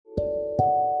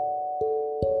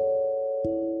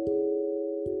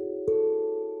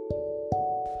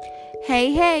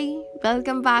Hey,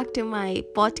 welcome back to my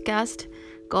podcast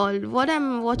called What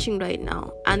I'm Watching Right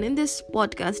Now. And in this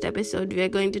podcast episode, we are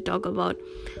going to talk about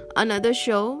another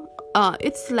show.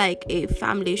 It's like a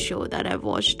family show that I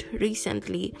watched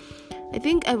recently. I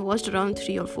think I watched around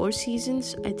 3 or 4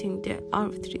 seasons. I think there are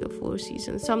 3 or 4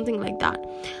 seasons, something like that.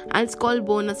 And it's called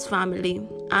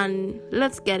Bonusfamiljen. And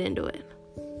let's get into it.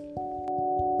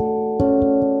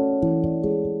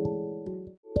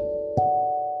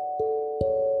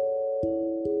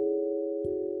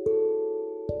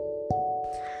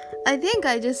 I think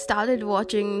I just started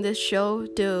watching this show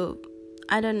to,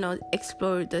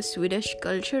 explore the Swedish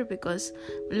culture because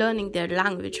I'm learning their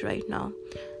language right now.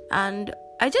 And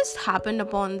I just happened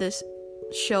upon this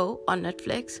show on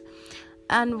Netflix.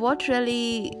 And what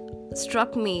really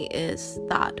struck me is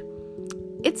that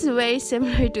it's very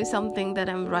similar to something that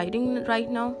I'm writing right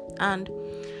now. And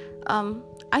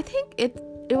I think it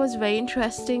was very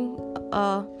interesting.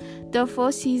 The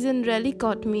first season really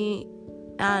caught me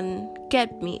and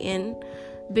kept me in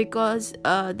because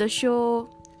the show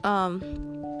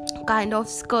kind of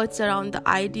skirts around the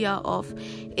idea of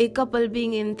a couple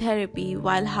being in therapy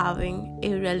while having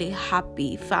a really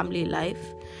happy family life,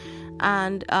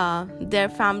 and their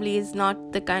family is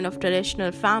not the kind of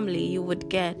traditional family you would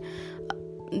get.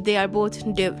 They are both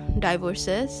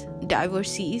divorcees,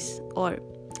 or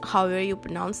however you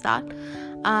pronounce that,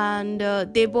 and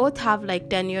they both have like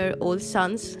 10-year-old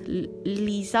sons,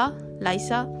 Lisa.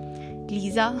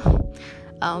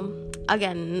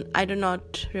 Again, I do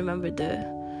not remember the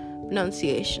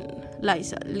pronunciation.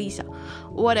 Lisa,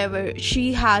 whatever.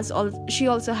 She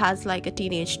also has like a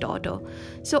teenage daughter.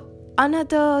 So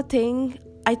another thing,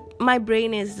 my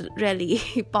brain is really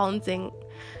bouncing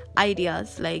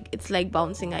ideas. Like it's like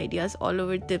bouncing ideas all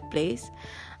over the place.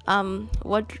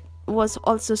 What was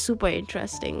also super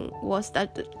interesting was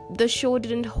that the show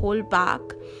didn't hold back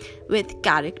with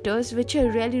characters, which I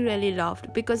really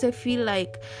loved, because I feel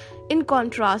like, in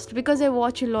contrast, because I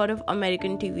watch a lot of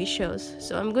American TV shows,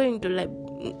 so I'm going to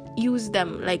use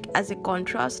them as a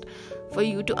contrast for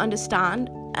you to understand.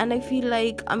 And I feel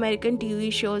like American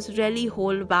TV shows really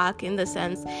hold back in the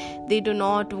sense they do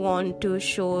not want to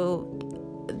show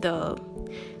the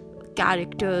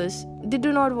characters, they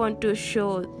do not want to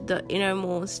show the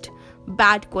innermost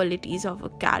bad qualities of a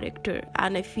character.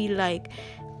 And I feel like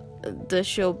the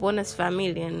show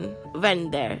Bonusfamiljen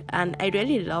went there, and I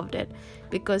really loved it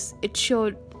because it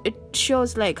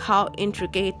shows like how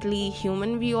intricately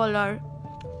human we all are,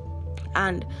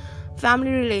 and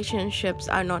family relationships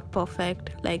are not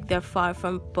perfect. Like, they're far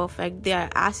from perfect. They are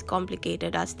as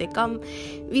complicated as they come.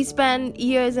 We spend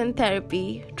years in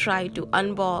therapy try to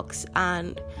unbox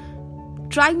and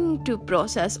trying to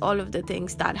process all of the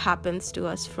things that happens to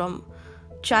us from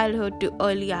childhood to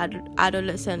early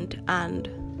adolescent, and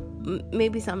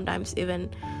maybe sometimes even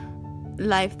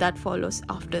life that follows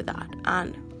after that.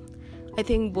 And I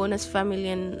think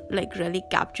Bonusfamiljen really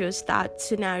captures that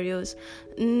scenarios.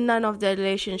 None of the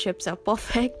relationships are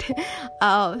perfect.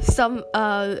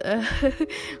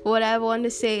 What I want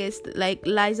to say is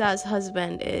Liza's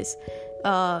husband is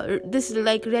this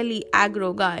really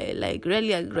aggro guy,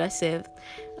 really aggressive,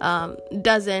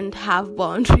 doesn't have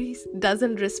boundaries,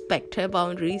 doesn't respect her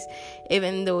boundaries,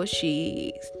 even though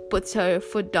she puts her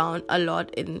foot down a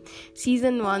lot in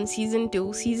season 1, season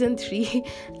 2, season 3.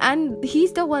 And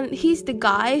he's the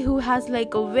guy who has a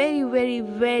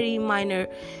very minor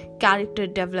character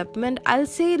development. I'll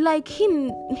say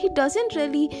he doesn't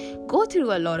really go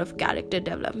through a lot of character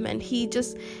development. He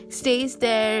just stays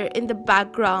there in the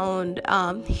background.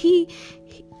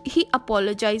 He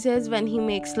apologizes when he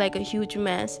makes a huge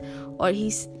mess, or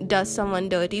he does someone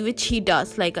dirty, which he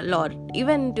does a lot,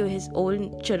 even to his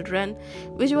own children,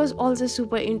 which was also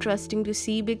super interesting to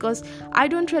see because I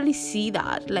don't really see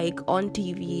that on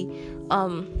TV.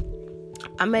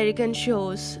 American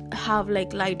shows have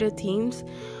lighter themes.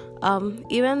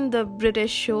 Even the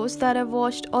British shows that I've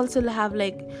watched also have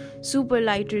super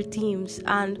lighter themes,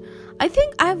 and I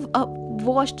think I've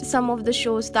watched some of the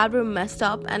shows that were messed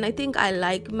up, and I think I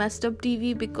like messed up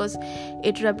TV because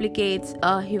it replicates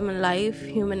human life,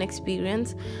 human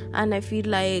experience. And I feel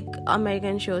like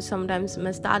American shows sometimes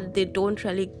miss that. They don't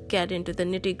really get into the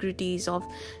nitty-gritties of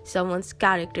someone's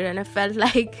character, and I felt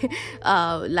like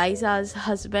Liza's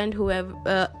husband,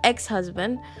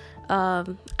 ex-husband,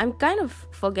 I'm kind of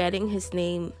forgetting his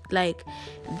name.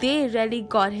 They really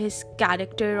got his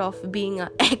character of being an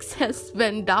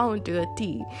ex-husband down to a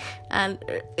T, and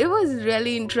it was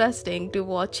really interesting to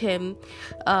watch him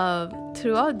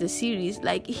throughout the series.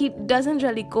 He doesn't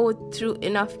really go through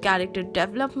enough character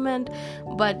development,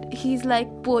 but he's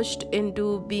pushed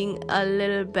into being a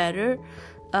little better.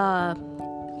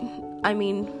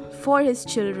 for his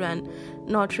children,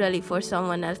 not really for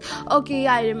someone else. Okay,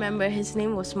 I remember his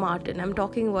name was Martin. I'm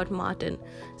talking about Martin.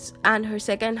 And her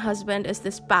second husband is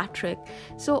this Patrick.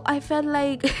 So I felt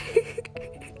like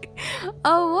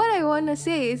what I want to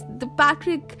say is the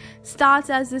Patrick starts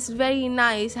as this very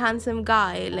nice, handsome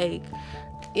guy, like,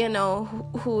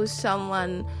 who's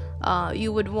someone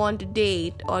you would want to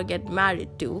date or get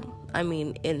married to.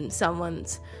 In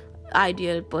someone's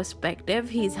ideal perspective,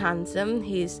 he's handsome,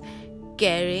 he's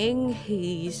caring,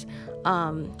 he's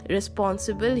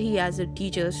responsible, he has a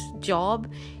teacher's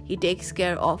job, he takes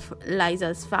care of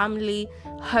Liza's family,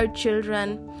 her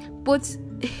children, puts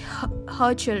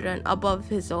her children above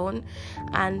his own,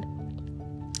 and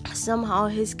somehow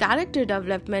his character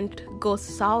development goes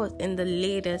south in the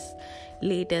latest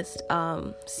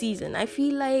season. I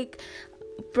feel like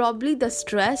probably the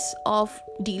stress of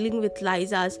dealing with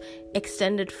Liza's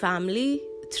extended family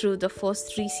through the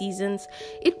first 3 seasons,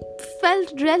 it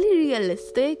felt really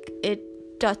realistic. It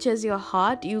touches your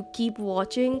heart. You keep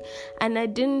watching, and I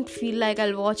didn't feel like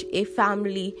I'll watch a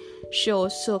family show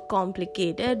so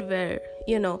complicated where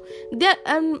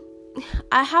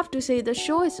I have to say the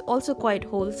show is also quite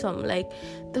wholesome. Like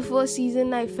the first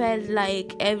season, I felt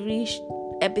like every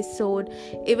episode,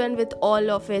 even with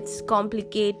all of its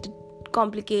complicated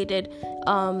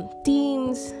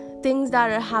themes, things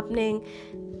that are happening,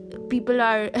 people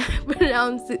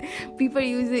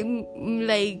using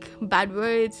like bad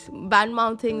words, bad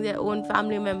mouthing their own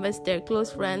family members, their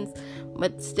close friends,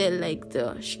 but still like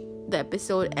the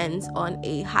episode ends on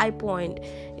a high point.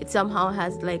 It somehow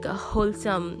has like a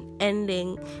wholesome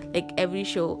ending. Like every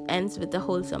show ends with a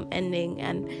wholesome ending,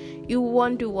 and you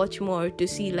want to watch more to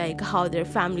see like how their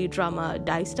family drama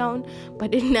dies down,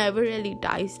 but it never really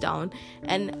dies down.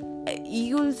 And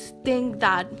you'll think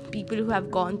that people who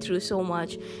have gone through so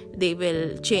much, they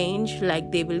will change,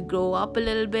 like they will grow up a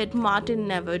little bit. Martin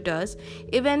never does.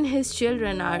 Even his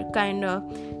children are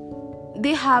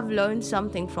they have learned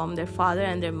something from their father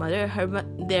and their mother.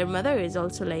 Their mother is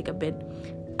also like a bit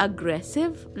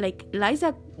aggressive. Like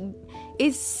Liza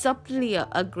is subtly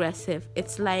aggressive.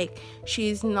 It's like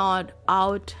she's not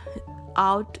out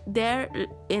there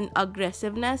in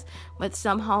aggressiveness, but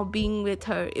somehow being with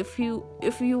her, if you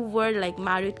were like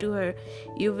married to her,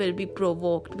 you will be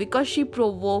provoked, because she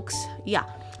provokes.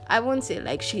 I won't say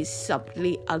like she's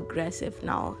subtly aggressive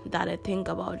now that I think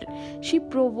about it. She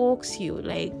provokes you.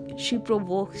 She's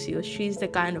the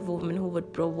kind of woman who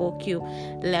would provoke you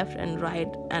left and right.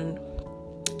 And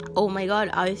oh my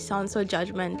god, I sound so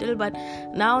judgmental, but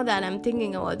now that I'm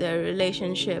thinking about their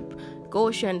relationship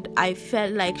quotient, I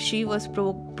felt like she was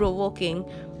provoking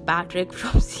Patrick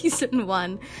from season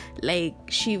 1. Like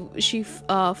she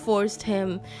forced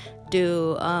him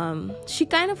to she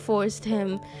kind of forced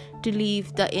him to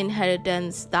leave the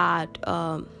inheritance that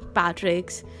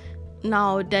Patrick's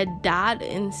now dead dad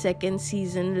in second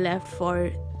season left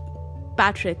for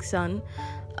Patrick's son,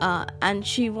 and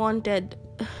she wanted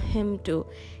him to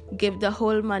give the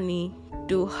whole money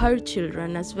to her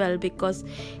children as well, because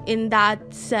in that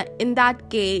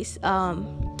case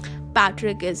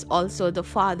Patrick is also the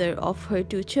father of her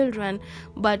 2 children,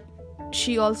 but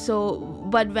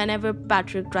whenever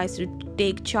Patrick tries to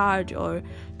take charge or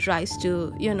tries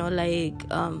to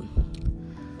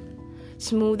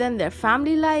smoothen their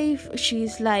family life,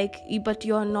 she's like, but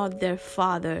you're not their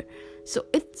father. So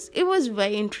it was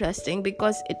very interesting,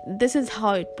 because this is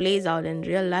how it plays out in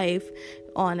real life.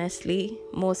 Honestly,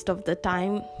 most of the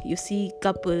time you see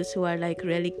couples who are like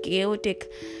really chaotic,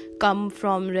 come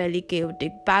from really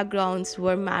chaotic backgrounds,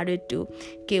 were married to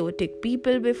chaotic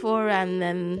people before, and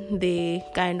then they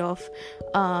kind of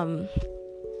I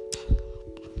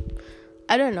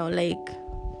don't know, like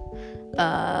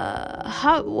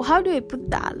how do I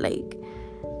put that, like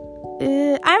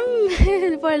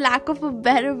I'm for lack of a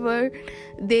better word,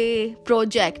 they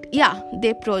project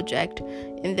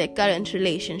in their current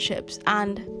relationships.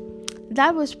 And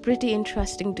that was pretty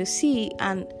interesting to see.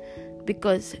 And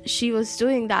because she was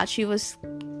doing that, she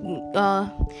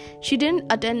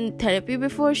didn't attend therapy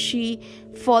before. She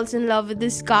falls in love with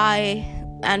this guy,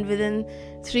 and within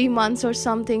 3 months or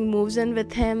something moves in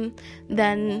with him.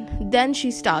 Then she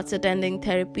starts attending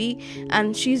therapy,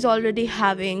 and she's already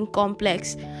having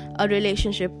complex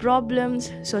relationship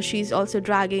problems. So she's also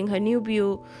dragging her new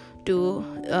beau to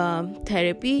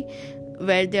therapy,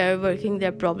 where they're working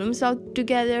their problems out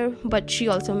together. But she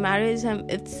also marries him.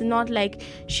 It's not like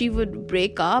she would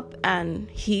break up and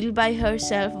heal by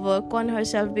herself, work on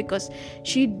herself, because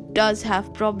she does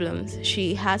have problems.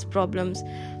 She has problems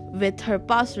with her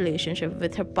past relationship,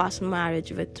 with her past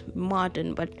marriage with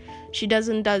Martin, but she does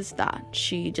that.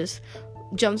 She just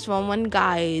jumps from one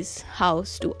guy's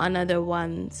house to another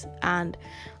one's, and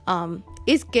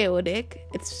is chaotic.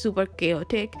 It's super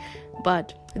chaotic,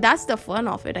 but that's the fun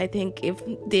of it. I think if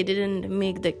they didn't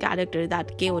make the character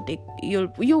that chaotic, you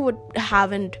would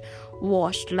haven't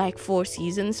watched like 4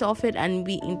 seasons of it and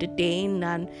be entertained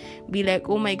and be like,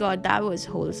 oh my god, that was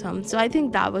wholesome. So I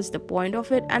think that was the point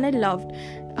of it, and I loved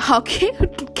how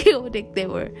chaotic they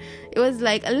were. It was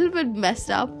like a little bit messed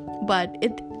up, but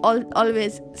it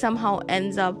always somehow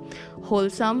ends up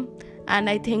wholesome. And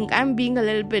I think I'm being a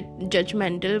little bit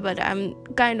judgmental, but I'm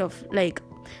kind of like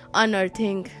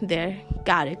unearthing their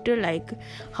character, like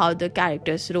how the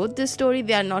characters wrote this story.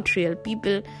 They are not real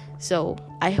people, so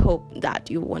I hope that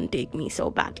you won't take me so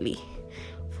badly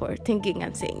for thinking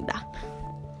and saying that.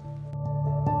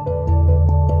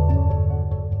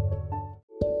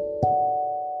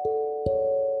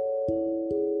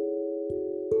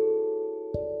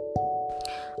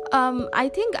 I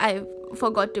think I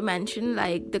forgot to mention,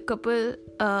 like, the couple,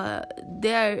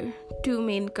 there are 2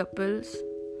 main couples.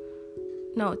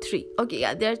 No, 3. Okay,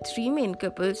 yeah, there are 3 main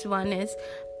couples. One is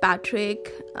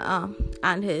Patrick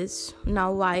and his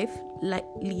now wife,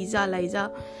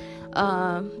 Liza.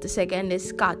 The second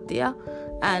is Katya,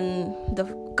 and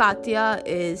Katya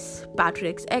is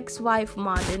Patrick's ex-wife.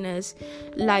 Martin is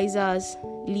Liza's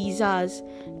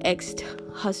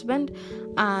ex-husband,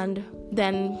 and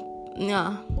then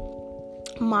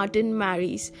Martin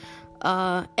marries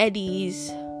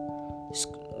Eddie's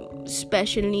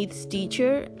special needs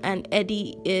teacher, and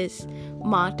Eddie is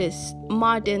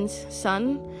Martin's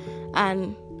son,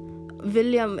 and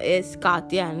William is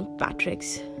Katya and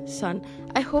Patrick's son.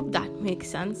 I hope that makes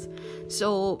sense.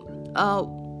 So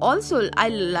also I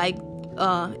like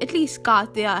at least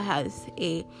Katya has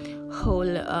a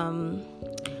whole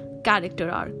character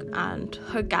arc, and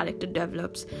her character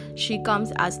develops. She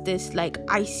comes as this like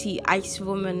ice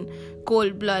woman,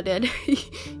 cold-blooded.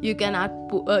 you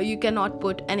cannot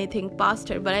put anything past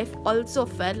her. But I've also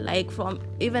felt like from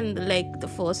even like the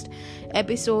first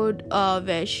episode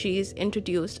where she's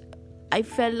introduced, I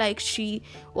felt like she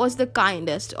was the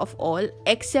kindest of all,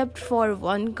 except for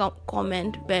one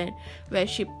comment where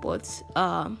she puts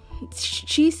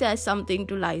she says something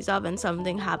to Liza when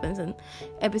something happens in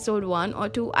episode 1 or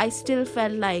 2. I still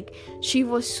felt like she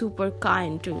was super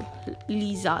kind to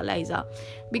Liza,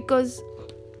 because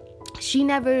she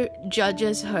never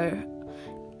judges her,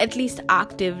 at least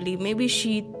actively. Maybe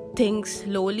she thinks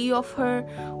lowly of her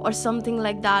or something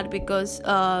like that, because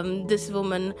this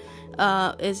woman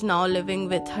is now living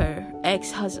with her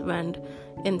ex-husband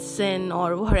in sin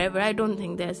or whatever. I don't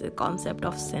think there's a concept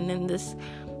of sin in this,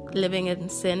 living in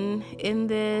sin in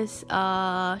this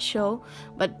show,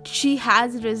 but she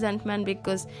has resentment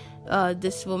because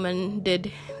this woman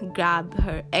did grab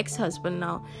her ex-husband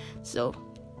now. So,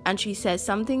 and she says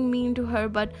something mean to her,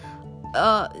 but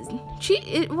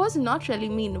it was not really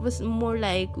mean. It was more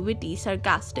like witty,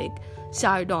 sarcastic,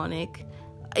 sardonic.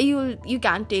 You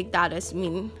can't take that as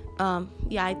mean.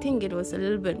 Yeah, I think it was a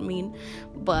little bit mean,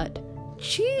 but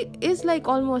she is like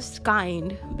almost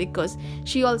kind, because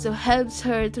she also helps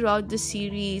her throughout the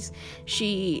series.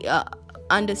 She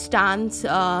understands,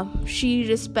 she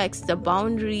respects the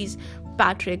boundaries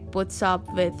Patrick puts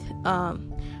up with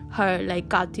her, like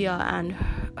Katya and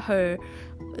her.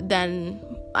 Then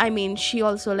I mean, she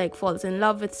also like falls in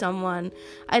love with someone.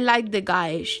 I like the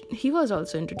guy. He was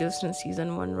also introduced in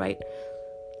season 1, right?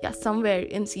 Yeah, somewhere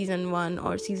in season 1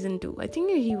 or season 2. I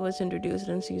think he was introduced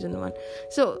in season 1.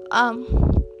 So,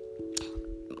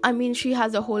 I mean, she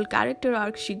has a whole character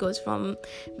arc. She goes from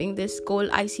being this cold,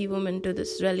 icy woman to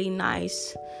this really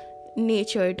nice,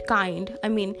 natured, kind. I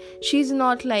mean, she's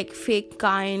not like fake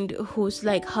kind who's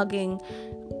like hugging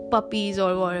puppies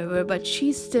or whatever, but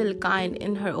she's still kind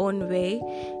in her own way.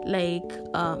 Like,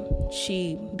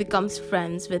 she becomes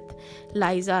friends with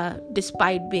Liza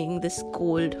despite being this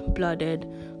cold-blooded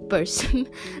person.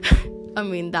 I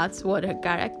mean, that's what her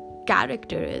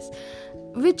character is,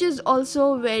 which is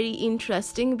also very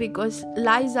interesting, because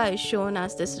Liza is shown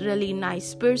as this really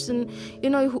nice person,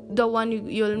 the one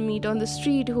you'll meet on the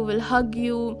street, who will hug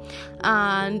you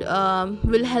and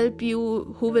will help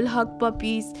you, who will hug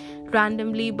puppies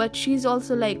randomly. But she's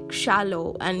also like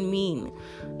shallow and mean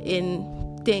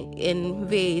in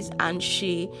ways, and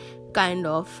she kind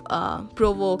of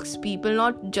provokes people,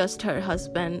 not just her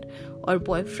husband or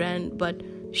boyfriend, but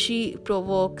she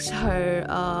provokes her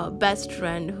best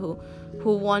friend who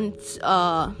wants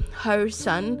her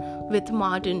son with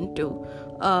Martin to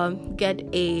get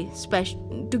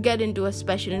into a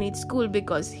special needs school,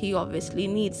 because he obviously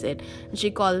needs it. And she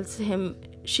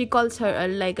calls her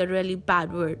like a really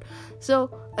bad word. So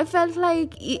I felt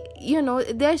like,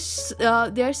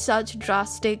 there's such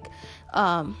drastic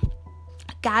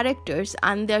characters,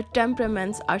 and their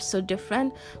temperaments are so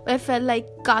different. I felt like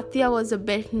Katya was a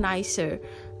bit nicer,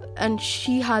 and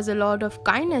she has a lot of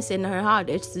kindness in her heart.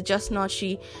 It's just not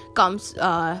she comes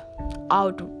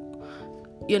out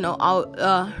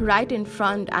right in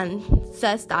front and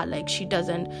says that. Like, she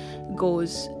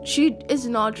is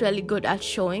not really good at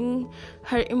showing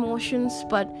her emotions,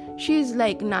 but she's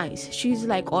like nice. She's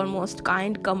like almost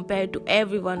kind compared to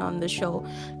everyone on the show.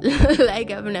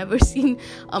 Like, I've never seen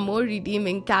a more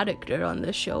redeeming character on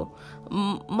the show.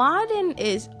 Martin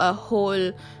is a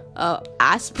whole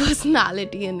ass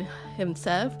personality in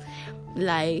himself.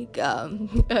 Like,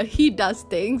 he does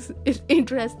things,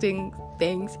 interesting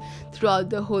things throughout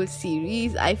the whole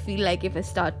series. I feel like if I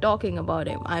start talking about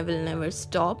him, I will never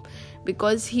stop,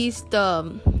 because he's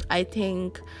the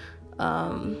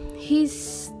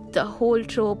whole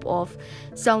trope of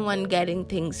someone getting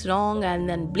things wrong and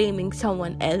then blaming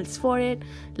someone else for it.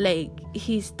 Like,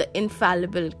 he's the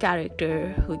infallible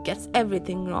character who gets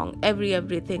everything wrong,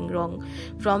 everything wrong,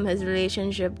 from his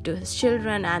relationship to his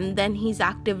children, and then he's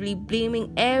actively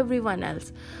blaming everyone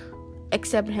else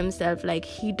except himself. Like,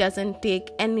 he doesn't take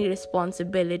any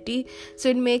responsibility. So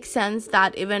it makes sense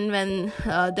that even when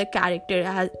the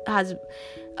character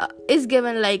is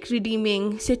given like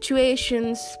redeeming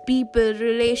situations, people,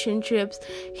 relationships,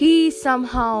 he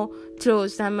somehow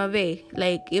throws them away.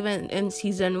 Like, even in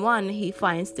season 1, he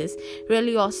finds this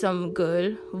really awesome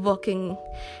girl working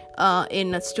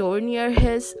in a store near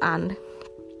his, and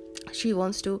she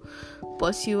wants to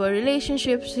pursue a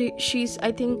relationship. She's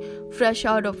I think fresh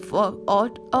out of a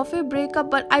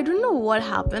breakup, but I don't know what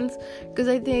happens, because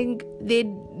I think they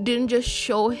didn't just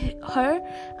show her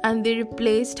and they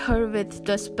replaced her with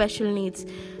the special needs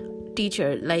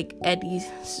teacher, like Eddie's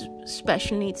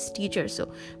special needs teacher.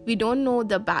 So we don't know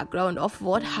the background of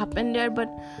what happened there, but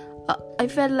I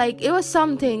felt like it was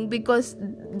something, because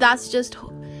that's just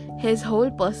his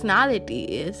whole personality.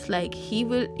 Is like he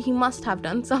must have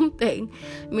done something.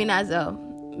 I mean, as a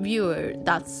viewer,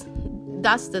 that's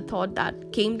the thought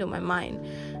that came to my mind,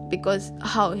 because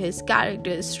how his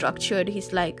character is structured.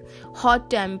 He's like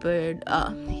hot-tempered,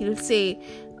 he'll say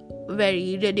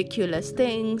very ridiculous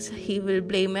things, he will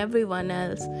blame everyone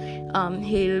else,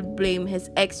 he'll blame his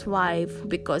ex-wife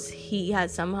because he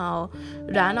has somehow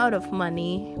ran out of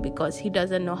money, because he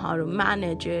doesn't know how to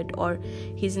manage it, or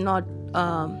he's not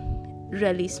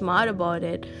really smart about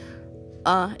it.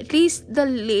 At least the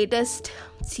latest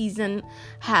season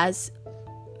has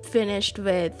finished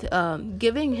with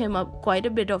giving him quite a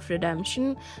bit of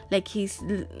redemption. Like,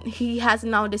 he has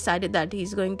now decided that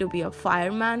he's going to be a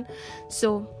fireman.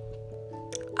 So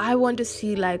I want to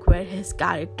see like where his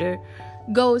character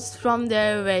goes from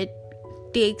there, where it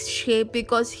takes shape,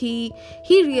 because he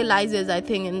realizes, I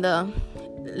think, in the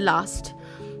last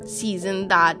season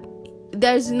that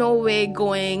there's no way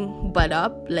going but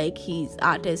up. Like, he's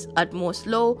at his utmost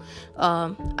low.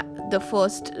 The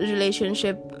first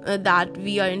relationship that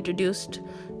we are introduced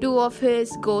to of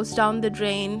his goes down the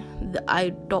drain.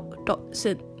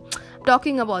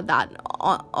 Talking about that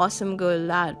awesome girl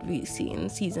that we see in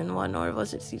season 1, or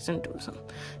was it season 2,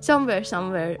 somewhere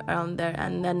around there.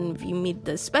 And then we meet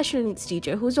the special needs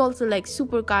teacher, who's also like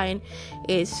super kind,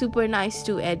 is super nice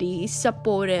to Eddie, is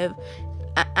supportive,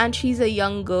 and she's a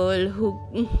young girl who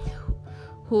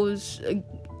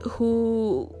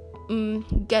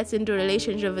gets into a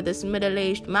relationship with this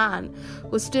middle-aged man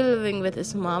who's still living with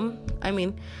his mom. I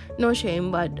mean, no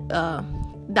shame, but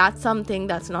that's something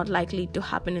that's not likely to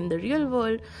happen in the real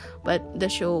world, but the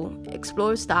show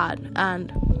explores that.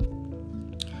 And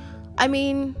I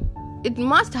mean, it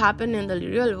must happen in the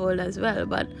real world as well,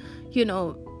 but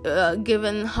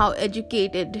given how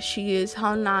educated she is,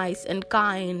 how nice and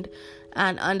kind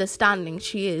and understanding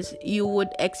she is, you would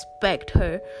expect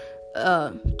her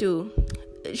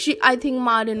I think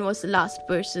Martin was the last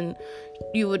person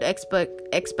you would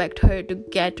expect her to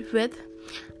get with.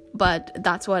 But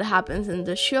that's what happens in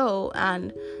the show.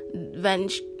 And when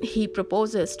he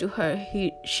proposes to her,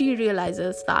 she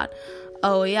realizes that,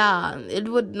 oh yeah, it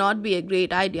would not be a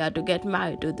great idea to get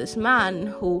married to this man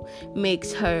who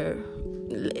makes all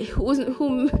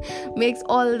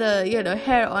the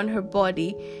hair on her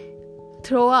body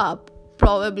throw up,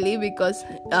 probably because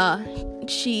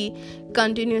she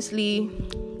continuously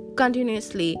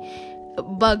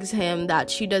bugs him that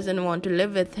she doesn't want to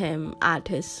live with him at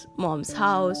his mom's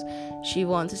house. She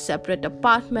wants a separate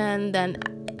apartment. Then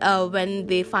when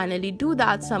they finally do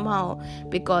that somehow,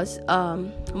 because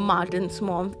Martin's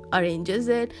mom arranges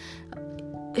it,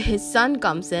 his son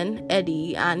comes in,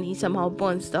 Eddie, and he somehow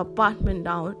burns the apartment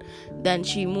down. Then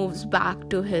she moves back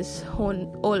to his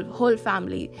whole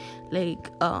family,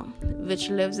 which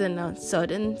lives in a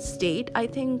certain state, I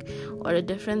think, or a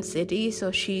different city.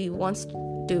 So she wants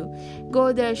to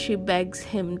go there. She begs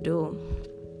him to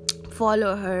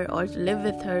follow her or to live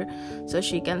with her so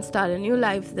she can start a new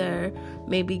life there,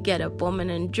 maybe get a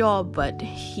permanent job. But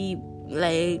he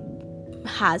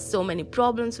has so many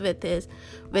problems with it,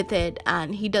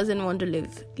 and he doesn't want to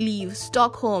leave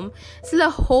Stockholm.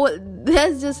 So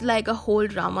there's just a whole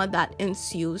drama that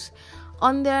ensues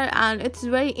on there, and it's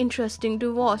very interesting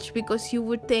to watch, because you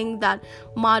would think that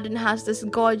Martin has this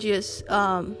gorgeous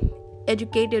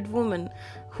educated woman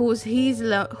who he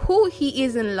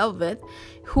is in love with,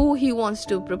 who he wants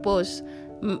to propose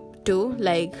to,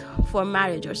 for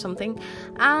marriage or something,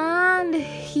 and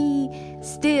he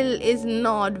still is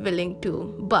not willing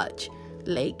to budge.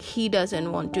 He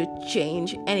doesn't want to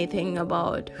change anything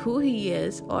about who he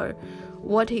is or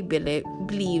what he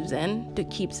believes in to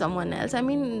keep someone else. I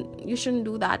mean, you shouldn't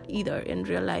do that either in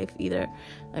real life either.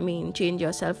 I mean, change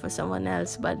yourself for someone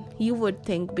else, but you would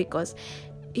think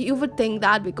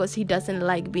that because he doesn't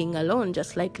like being alone,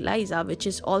 just like Liza, which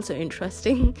is also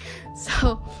interesting.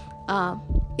 So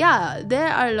there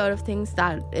are a lot of things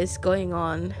that is going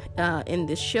on in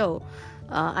this show.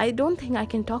 I don't think I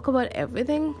can talk about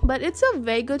everything, but it's a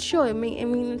very good show. I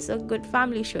mean, it's a good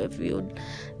family show. If you'd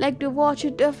like to watch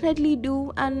it, definitely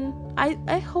do, and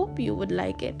I hope you would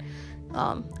like it.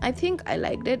 I think I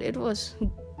liked it. It was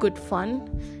good fun,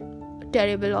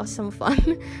 terrible awesome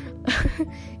fun.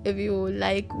 If you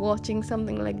like watching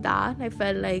something like that, I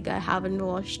felt like I haven't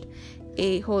watched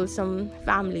a wholesome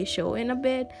family show in a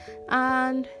bit,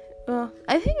 and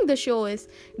I think the show is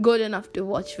good enough to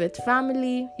watch with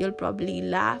family. You'll probably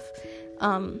laugh.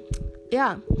 I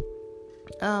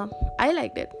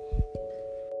liked it.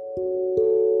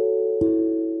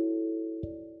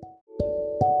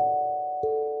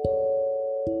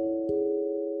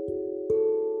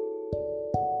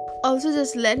 Also,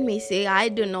 just let me say, I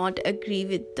do not agree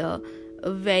with the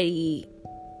very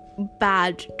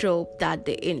bad trope that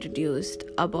they introduced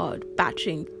about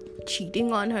Patrick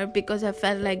cheating on her, because I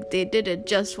felt like they did it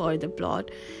just for the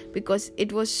plot, because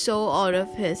it was so out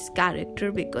of his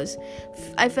character, because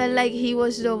I felt like he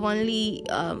was the only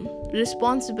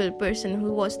responsible person,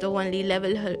 who was the only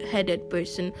level-headed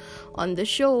person on the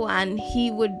show, and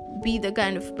he would be the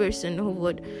kind of person who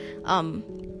would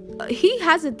he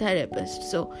has a therapist,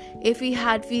 so if he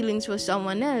had feelings for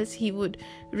someone else, he would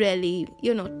really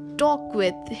talk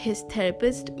with his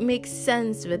therapist, make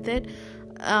sense with it.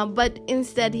 But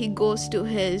instead he goes to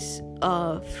his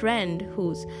friend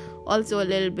who's also a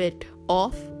little bit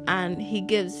off, and he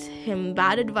gives him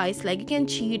bad advice, like you can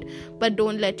cheat but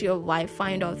don't let your wife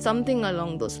find out, something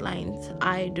along those lines.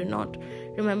 I do not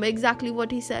remember exactly what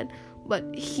he said, but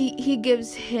he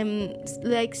gives him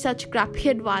such crappy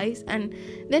advice, and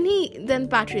then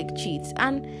Patrick cheats,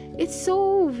 and it's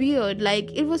so weird.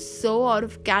 It was so out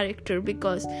of character,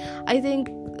 because I think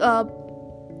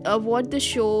what the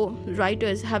show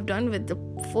writers have done with the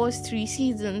first 3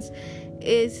 seasons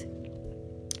is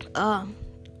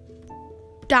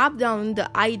tap down the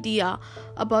idea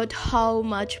about how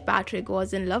much Patrick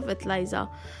was in love with Liza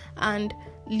and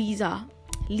Lisa,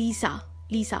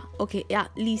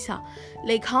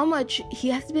 how much he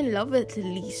has been in love with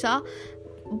Lisa,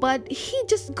 but he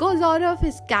just goes out of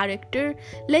his character.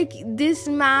 This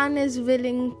man is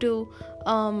willing to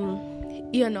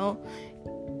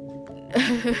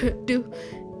to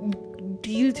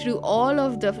deal through all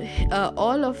of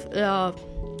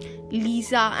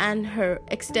Lisa and her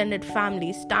extended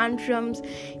family's tantrums.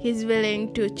 He's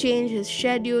willing to change his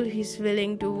schedule, he's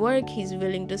willing to work, he's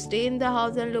willing to stay in the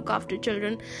house and look after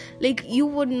children. You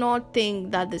would not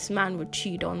think that this man would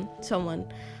cheat on someone,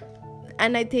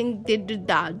 and I think they did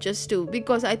that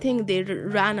because I think they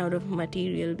ran out of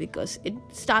material, because it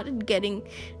started getting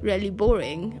really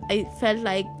boring. I felt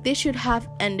like they should have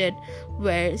ended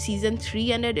where season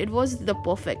 3 ended. It was the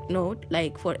perfect note,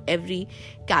 for every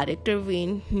character.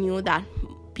 We knew that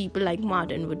people like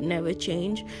Martin would never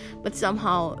change, but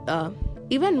somehow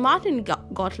even Martin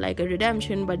got a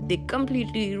redemption, but they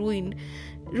completely ruined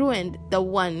the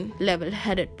one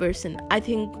level-headed person. I'm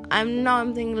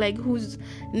thinking who's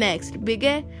next?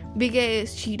 Biggie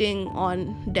is cheating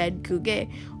on dead Guge,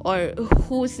 or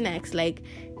who's next?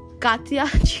 Katya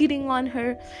cheating on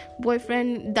her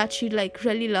boyfriend that she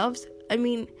really loves. I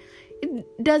mean, it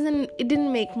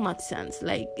didn't make much sense.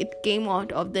 It came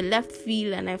out of the left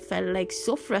field, and I felt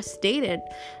so frustrated,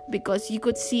 because you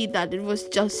could see that it was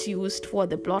just used for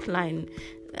the plot line,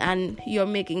 and you're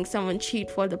making someone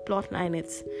cheat for the plot line.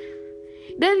 It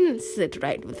didn't sit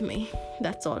right with me.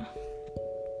 That's all.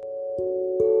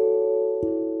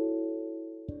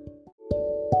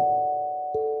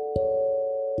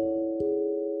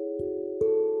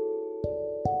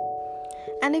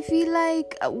 And I feel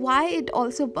like why it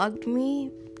also bugged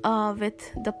me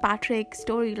with the Patrick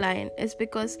storyline is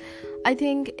because I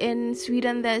think in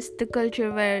Sweden there's the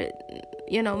culture where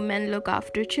men look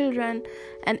after children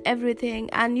and everything,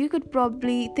 and you could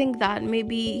probably think that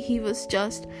maybe he was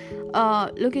just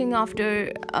looking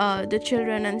after the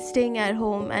children and staying at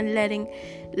home and letting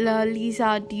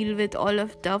Lisa deal with all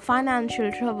of the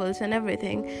financial troubles and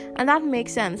everything, and that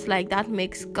makes sense. Like, that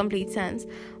makes complete sense.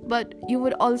 But you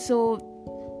would also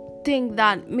think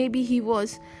that maybe he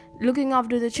was looking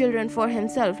after the children for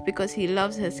himself because he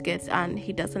loves his kids and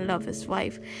he doesn't love his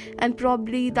wife, and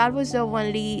probably that was the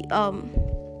only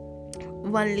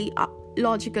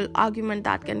logical argument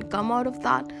that can come out of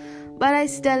that. But I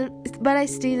still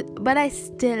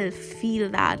feel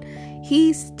that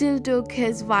he still took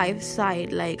his wife's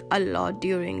side like a lot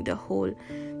during the whole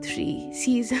 3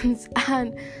 seasons,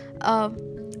 and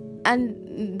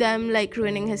them like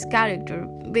ruining his character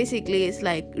basically is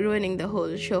like ruining the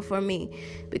whole show for me,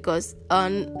 because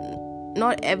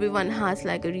not everyone has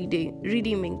like a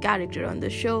redeeming character on the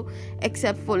show,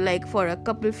 except for like for a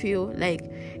couple few, like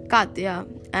Katya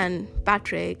and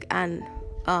Patrick and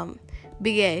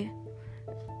Bigay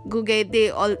Guge. They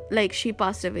all, like, she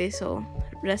passed away, so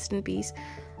rest in peace.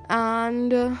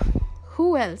 And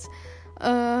who else?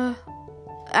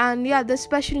 And yeah, the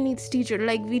special needs teacher,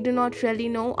 like, we do not really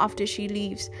know after she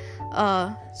leaves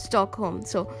Stockholm.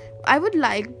 So I would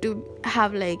like to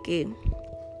have like a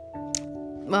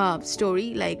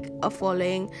story, like a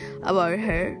following about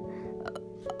her,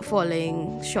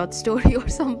 following short story or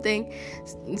something,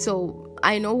 so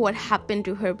I know what happened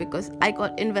to her, because I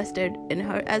got invested in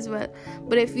her as well.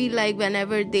 But I feel like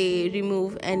whenever they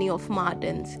remove any of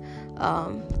Martin's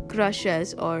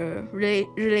crushes or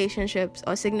relationships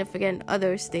or significant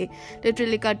others, they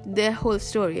literally cut their whole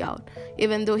story out.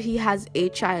 Even though he has a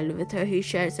child with her, he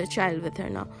shares a child with her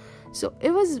now. So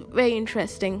it was very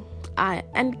interesting.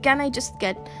 And can I just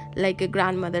get like a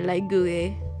grandmother like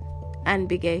Guye and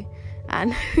Bigay?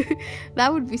 And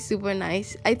that would be super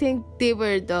nice. I think they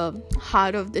were the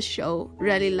heart of the show.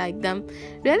 Really liked them,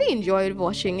 really enjoyed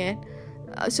watching it.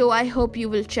 So I hope you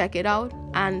will check it out,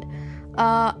 and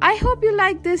I hope you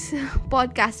like this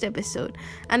podcast episode.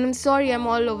 And I'm sorry I'm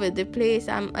all over the place,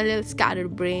 I'm a little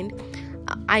scatterbrained.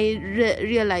 I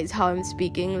realize how I'm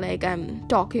speaking, like I'm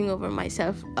talking over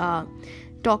myself,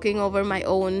 talking over my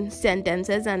own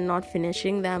sentences and not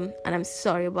finishing them, and I'm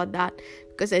sorry about that,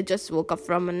 because I just woke up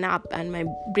from a nap and my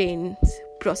brain's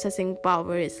processing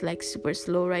power is like super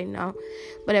slow right now.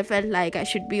 But I felt like I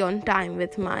should be on time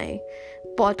with my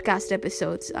podcast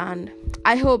episodes, and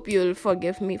I hope you'll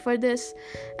forgive me for this,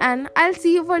 and I'll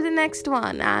see you for the next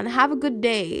one. And have a good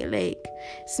day, like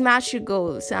smash your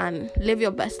goals and live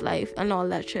your best life and all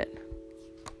that shit.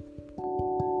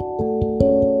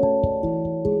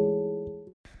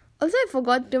 Also, I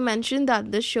forgot to mention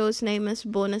that the show's name is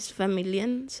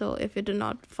Bonusfamiljen. So if you do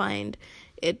not find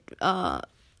it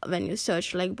when you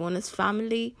search like Bonus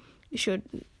Family, you should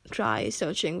try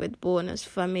searching with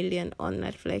Bonusfamiljen on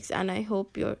Netflix. And I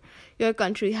hope your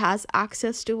country has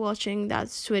access to watching that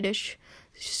Swedish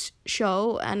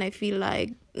show. And I feel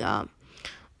like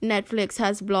Netflix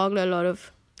has blocked a lot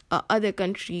of other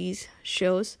countries'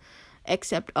 shows,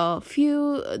 except a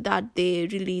few that they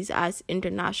release as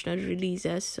international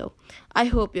releases. So I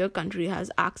hope your country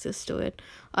has access to it.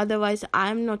 Otherwise,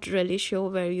 I'm not really sure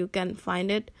where you can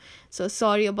find it. So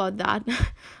sorry about that.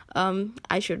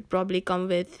 I should probably come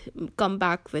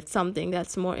back with something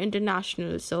that's more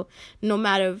international. So no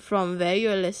matter from where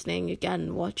you're listening, you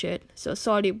can watch it. So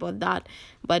sorry about that.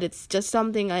 But it's just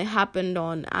something I happened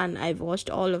on, and I've watched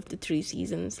all of the 3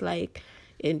 seasons like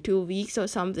in 2 weeks or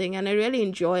something, and I really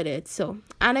enjoyed it. So,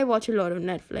 and I watch a lot of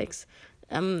Netflix.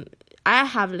 I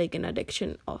have like an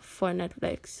addiction for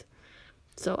Netflix,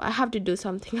 so I have to do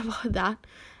something about that.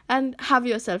 And have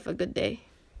yourself a good day.